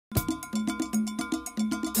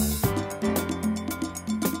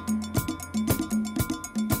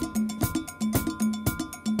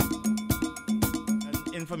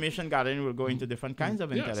information gathering will go into different kinds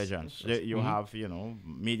of Yes. intelligence. Yes. You have,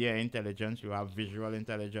 media intelligence, you have visual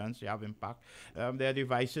intelligence, you have impact. There are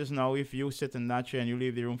devices now, if you sit in that chair and you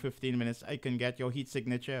leave the room 15 minutes, I can get your heat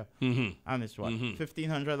signature. And it's what?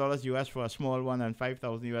 $1,500 US for a small one and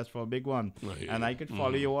 $5,000 US for a big one. And I could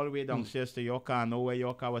follow you all the way downstairs to your car, know where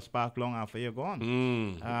your car was parked long after you're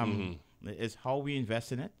gone. It's how we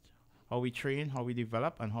invest in it, how we train, how we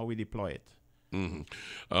develop, and how we deploy it.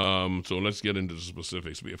 So let's get into the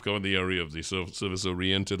specifics. We have covered the area of the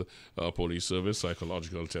service-oriented police service,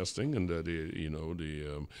 psychological testing, and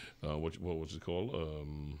what was it called?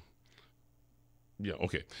 Yeah,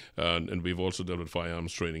 okay. And we've also dealt with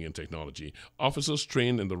firearms training and technology. Officers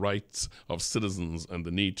trained in the rights of citizens and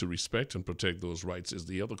the need to respect and protect those rights is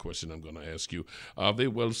the other question I'm going to ask you. Are they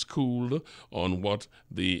well schooled on what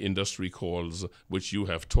the industry calls, which you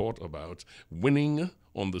have taught about, winning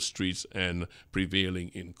on the streets and prevailing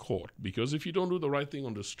in court? Because if you don't do the right thing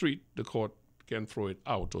on the street, the court can throw it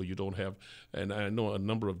out, or you don't have. And I know a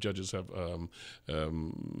number of judges have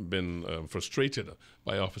been frustrated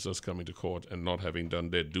by officers coming to court and not having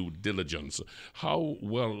done their due diligence. How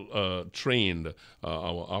well trained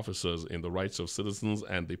our officers in the rights of citizens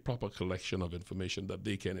and the proper collection of information that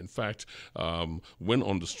they can, in fact, win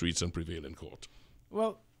on the streets and prevail in court?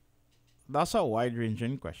 Well, that's a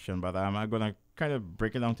wide-ranging question, but I'm going to kind of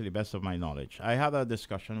break it down to the best of my knowledge. I had a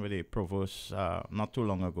discussion with a provost not too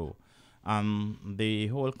long ago. The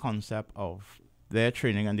whole concept of their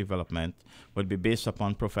training and development would be based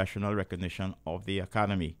upon professional recognition of the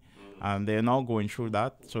academy. And they're now going through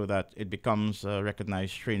that so that it becomes a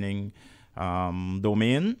recognized training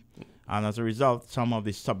domain. And as a result, some of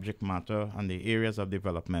the subject matter and the areas of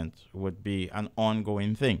development would be an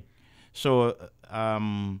ongoing thing. So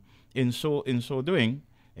in so doing,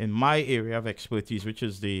 in my area of expertise, which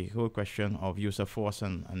is the whole question of use of force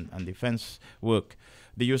and defense work,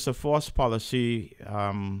 the use of force policy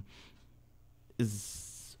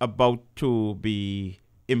is about to be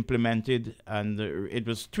implemented, and it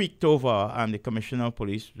was tweaked over, and the Commissioner of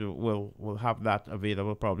Police will have that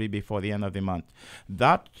available probably before the end of the month.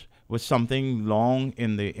 That was something long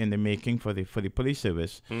in the making for the police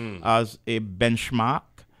service as a benchmark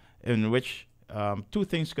in which two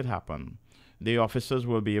things could happen. The officers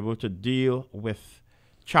will be able to deal with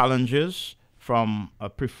challenges from a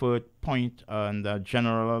preferred point and a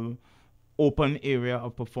general open area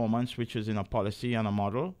of performance, which is in a policy and a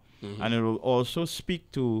model. And it will also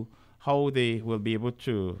speak to how they will be able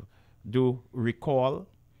to do recall,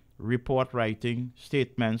 report writing,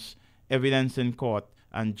 statements, evidence in court,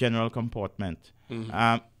 and general comportment.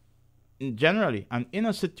 Generally, and in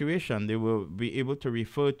a situation, they will be able to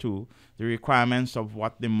refer to the requirements of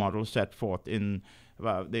what the model set forth in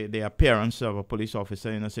the appearance of a police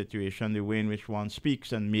officer in a situation, the way in which one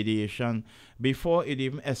speaks, and mediation, before it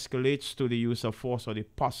even escalates to the use of force or the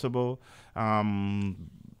possible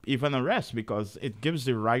even arrest, because it gives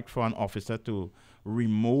the right for an officer to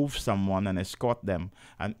remove someone and escort them.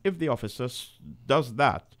 And if the officer does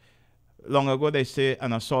that, long ago they say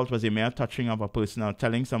an assault was a mere touching of a person or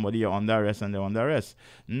telling somebody you're under arrest and they're under arrest.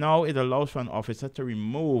 Now it allows for an officer to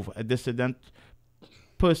remove a dissident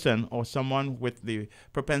person or someone with the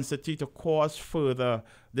propensity to cause further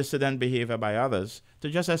dissident behavior by others, to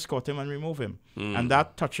just escort him and remove him. And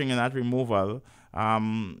that touching and that removal,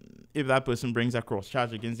 if that person brings a cross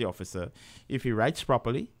charge against the officer, if he writes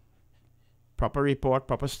properly, proper report,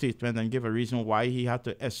 proper statement, and give a reason why he had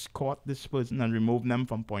to escort this person and remove them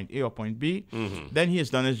from point A or point B, then he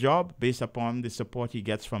has done his job based upon the support he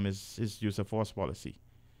gets from his use of force policy.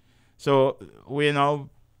 So we're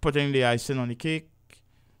now putting the icing on the cake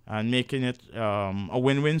and making it a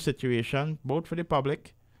win-win situation, both for the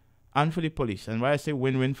public and for the police. And why I say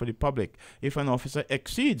win-win for the public, if an officer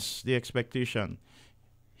exceeds the expectation,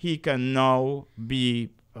 he can now be,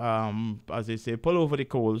 as they say, pull over the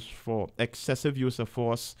coals for excessive use of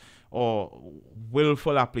force or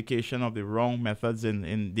willful application of the wrong methods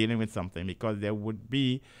in dealing with something, because there would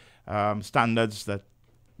be standards that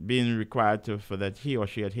being required for that he or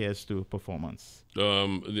she adheres to performance.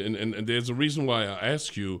 And there's a reason why I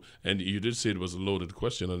asked you, and you did say it was a loaded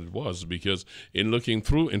question, and it was, because in looking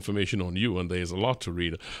through information on you, and there's a lot to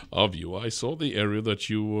read of you, I saw the area that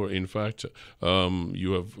you were, in fact,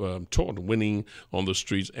 you have taught winning on the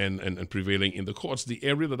streets and prevailing in the courts. The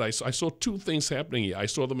area that I saw two things happening here. I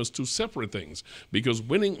saw them as two separate things, because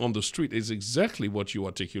winning on the street is exactly what you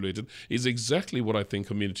articulated, is exactly what I think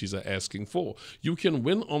communities are asking for. You can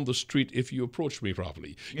win on the street if you approach me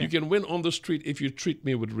properly. Yeah. You can win on the street if if you treat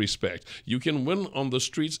me with respect. You can win on the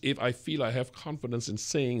streets if I feel I have confidence in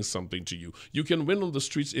saying something to you. You can win on the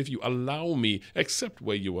streets if you allow me, except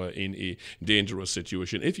where you are in a dangerous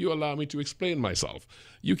situation, if you allow me to explain myself.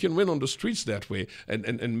 You can win on the streets that way.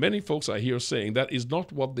 And many folks I hear saying that is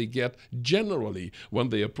not what they get generally when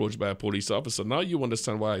they approach by a police officer. Now you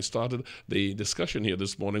understand why I started the discussion here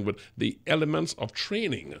this morning with the elements of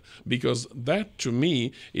training, because that to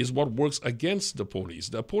me is what works against the police.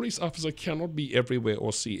 The police officer cannot be everywhere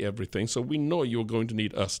or see everything, so we know you're going to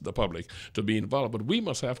need us, the public, to be involved. But we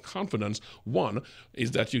must have confidence. One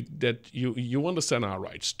is that you understand our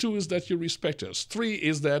rights. Two is that you respect us. Three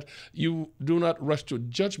is that you do not rush to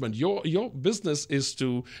judgment. Your business is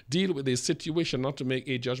to deal with a situation, not to make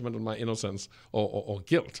a judgment on my innocence or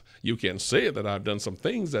guilt. You can say that I've done some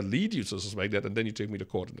things that lead you to suspect that, and then you take me to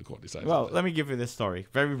court and the court decides. Well, let me give you this story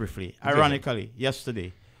very briefly. Ironically,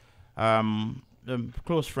 yesterday,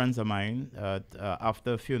 close friends of mine,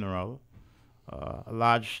 after a funeral, a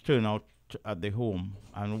large turnout at the home,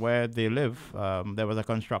 and where they live, there was a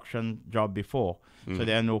construction job before, so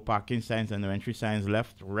there are no parking signs and no entry signs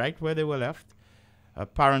left right where they were left.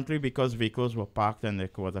 Apparently, because vehicles were parked and there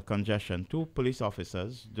was a congestion, 2 police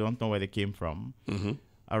officers, don't know where they came from,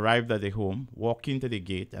 arrived at the home, walked into the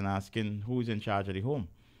gate and asking who's in charge of the home.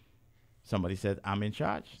 Somebody said, I'm in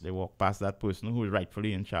charge. They walked past that person who is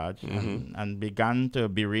rightfully in charge and began to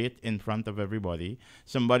berate in front of everybody.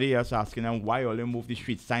 Somebody else asking them why you move the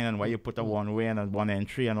street sign and why you put a one-way and a one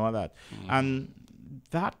entry and all that. And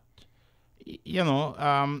that,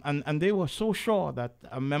 and they were so sure that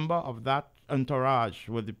a member of that entourage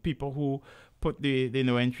were the people who put the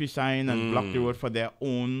no entry sign and blocked the road for their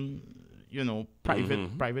own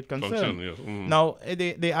private concern. Yes. Now,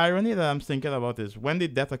 the irony that I'm thinking about is when the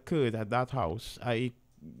death occurred at that house, I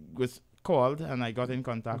was called and I got in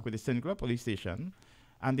contact with the Sinclair police station,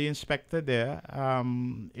 and the inspector there,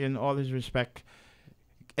 in all his respect,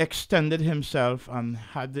 extended himself and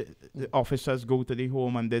had the officers go to the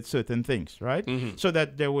home and did certain things, right? So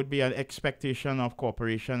that there would be an expectation of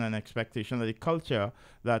cooperation and expectation of the culture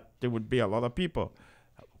that there would be a lot of people.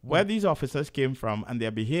 Where these officers came from and their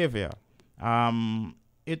behavior,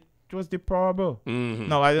 it was deplorable.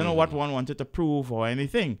 Now, I don't know what one wanted to prove or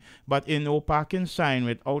anything, but in no parking sign,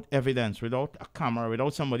 without evidence, without a camera,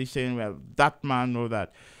 without somebody saying, well, that man know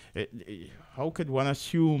that, how could one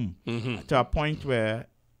assume to a point where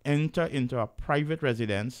enter into a private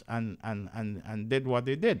residence and did what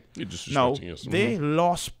they did? Now, they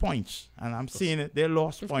lost points, and I'm seeing it, they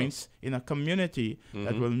lost points in a community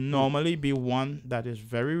that will normally be one that is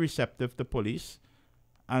very receptive to police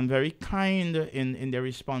and very kind in their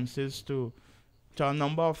responses to a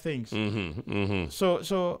number of things.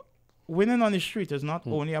 So winning on the street is not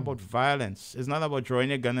only about violence. It's not about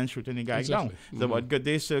drawing a gun and shooting the guy down. It's about good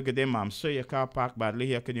day, sir, good day, ma'am. Sir, your car parked badly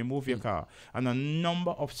here. Can you move your car? And a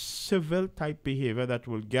number of civil type behavior that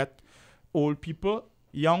will get old people,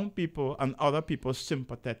 young people, and other people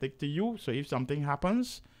sympathetic to you. So if something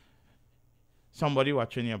happens, somebody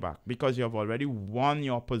watching your back because you have already won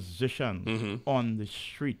your position on the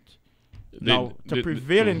street. Now, to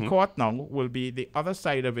prevail in court now will be the other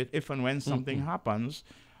side of it. If and when something happens,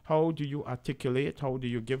 how do you articulate? How do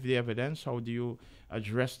you give the evidence? How do you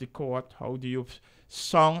address the court? How do you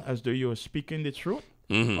sound as though you're speaking the truth?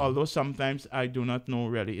 Although sometimes I do not know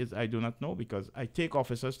really. I do not know because I take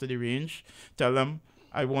officers to the range, tell them,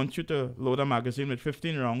 I want you to load a magazine with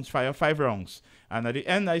 15 rounds, fire 5 rounds. And at the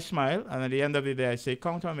end, I smile. And at the end of the day, I say,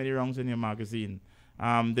 count how many rounds in your magazine.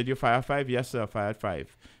 Did you fire 5? Yes, sir, fired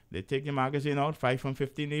 5. They take the magazine out, 5 from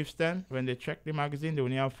 15 leaves 10. When they check the magazine, they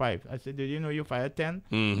only have 5. I said, did you know you fired 10?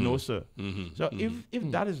 No, sir. So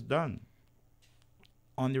if that is done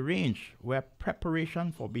on the range where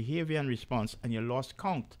preparation for behavior and response and you lost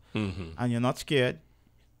count and you're not scared,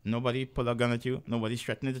 nobody pull a gun at you, nobody's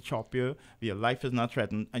threatening to chop you, your life is not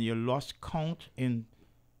threatened, and you lost count in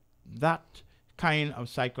that kind of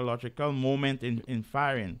psychological moment in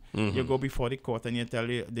firing. You go before the court and you tell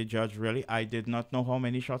the judge, really, I did not know how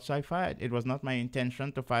many shots I fired. It was not my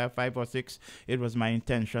intention to fire 5 or 6. It was my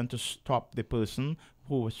intention to stop the person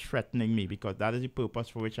who was threatening me, because that is the purpose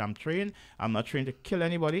for which I'm trained. I'm not trained to kill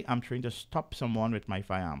anybody. I'm trained to stop someone with my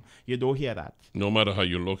firearm. You don't hear that. No matter how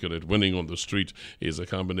you look at it, winning on the street is a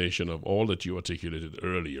combination of all that you articulated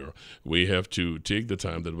earlier. We have to take the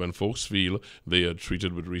time that when folks feel they are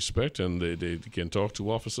treated with respect and they can talk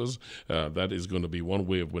to officers, that is going to be one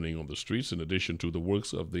way of winning on the streets, in addition to the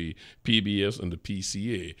works of the PBS and the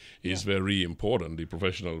PCA is very important, the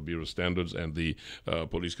Professional Bureau Standards and the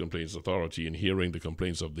Police Complaints Authority, in hearing the complaints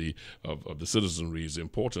complaints of the citizenry is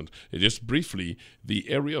important. Just briefly, the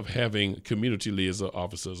area of having community liaison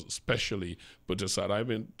officers especially put aside. I've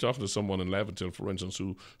been talking to someone in Laventille, for instance,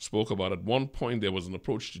 who spoke about at one point there was an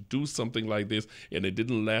approach to do something like this, and it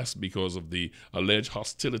didn't last because of the alleged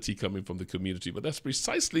hostility coming from the community. But that's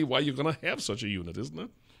precisely why you're going to have such a unit, isn't it?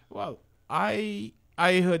 Well, I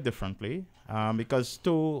heard differently because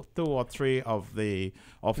two or three of the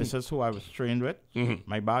officers who I was trained with,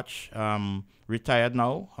 my batch, retired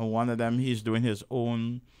now, and one of them, he's doing his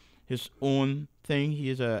own thing.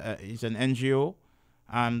 He's an NGO,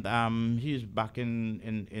 and he's back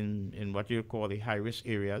in what you call the high risk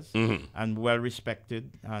areas, and well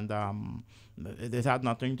respected, and it had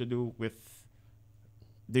nothing to do with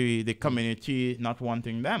the community not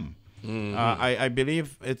wanting them. I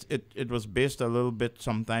believe it was based a little bit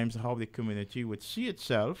sometimes how the community would see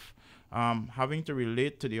itself having to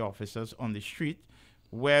relate to the officers on the street,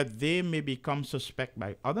 where they may become suspect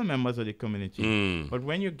by other members of the community. But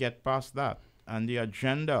when you get past that, and the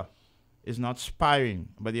agenda is not spying,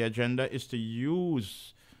 but the agenda is to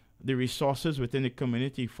use the resources within the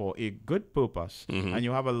community for a good purpose, and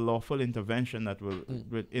you have a lawful intervention that will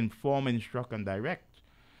inform, instruct, and direct,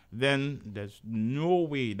 then there's no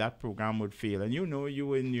way that program would fail. And you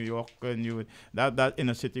in New York, and that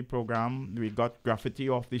inner city program, we got graffiti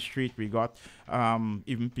off the street, we got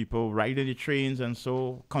even people riding the trains, and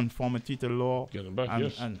so conformity to law. Getting back, and,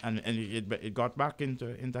 yes. and it got back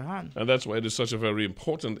into hand. And that's why it is such a very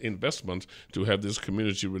important investment to have this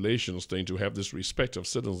community relations thing, to have this respect of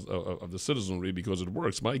citizens of the citizenry, because it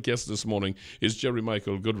works. My guest this morning is Jerry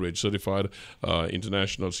Michael Goodridge, certified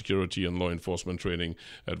international security and law enforcement training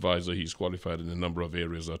advisor. He's qualified in a number of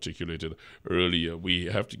areas articulated earlier. We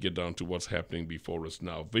have to get down to what's happening before us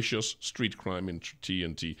now. Vicious street crime in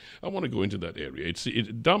TNT. I want to go into that area.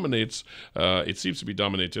 It dominates, it seems to be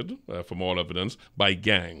dominated, from all evidence, by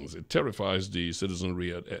gangs. It terrifies the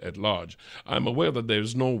citizenry at large. I'm aware that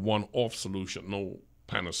there's no one-off solution, no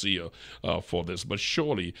panacea for this, but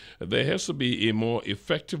surely there has to be a more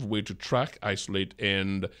effective way to track, isolate,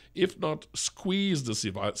 and if not squeeze the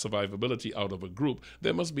survivability out of a group,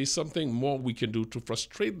 there must be something more we can do to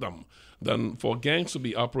frustrate them than for gangs to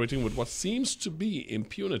be operating with what seems to be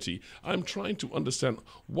impunity. I'm trying to understand,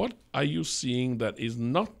 what are you seeing that is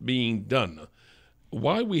not being done?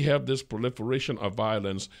 Why we have this proliferation of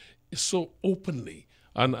violence so openly?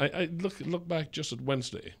 And I look back just at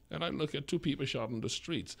Wednesday, and I look at two people shot in the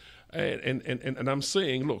streets, and I'm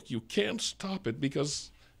saying, look, you can't stop it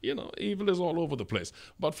because, evil is all over the place.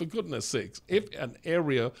 But for goodness sakes, if an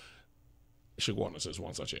area, Chaguanas is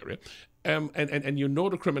one such area, and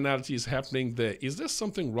the criminality is happening there, is there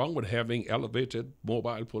something wrong with having elevated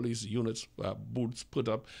mobile police units, booths put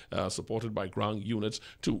up, supported by ground units,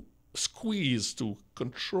 to squeeze, to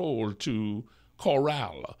control, to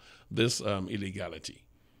corral this illegality?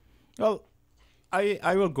 Well,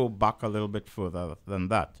 I will go back a little bit further than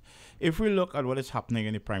that. If we look at what is happening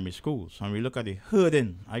in the primary schools, and we look at the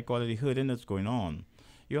herding, I call it the herding that's going on,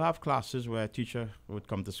 you have classes where a teacher would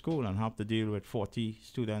come to school and have to deal with 40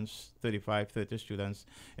 students, 35, 30 students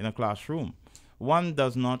in a classroom. One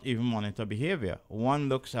does not even monitor behavior. One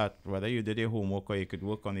looks at whether you did your homework or you could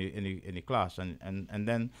work on in the class, and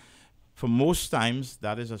then for most times,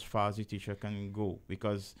 that is as far as the teacher can go,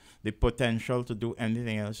 because the potential to do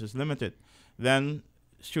anything else is limited. Then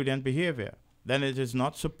student behavior. Then it is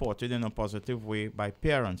not supported in a positive way by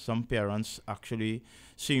parents. Some parents actually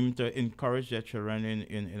seem to encourage their children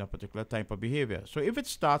in a particular type of behavior. So if it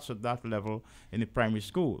starts at that level in the primary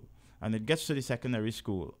school, and it gets to the secondary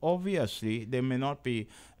school, obviously there may not be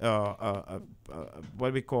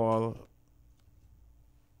what we call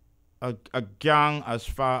a gang as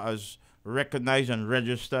far as recognized and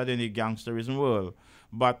registered in the gangsterism world,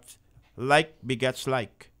 but like begets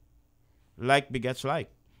like. Like begets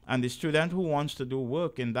like. And the student who wants to do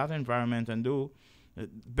work in that environment and do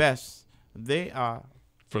best, they are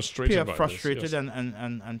frustrated yes.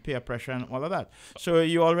 and peer pressure and all of that. So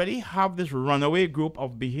you already have this runaway group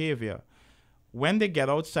of behavior. When they get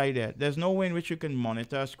outside there, there's no way in which you can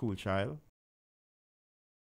monitor a school child.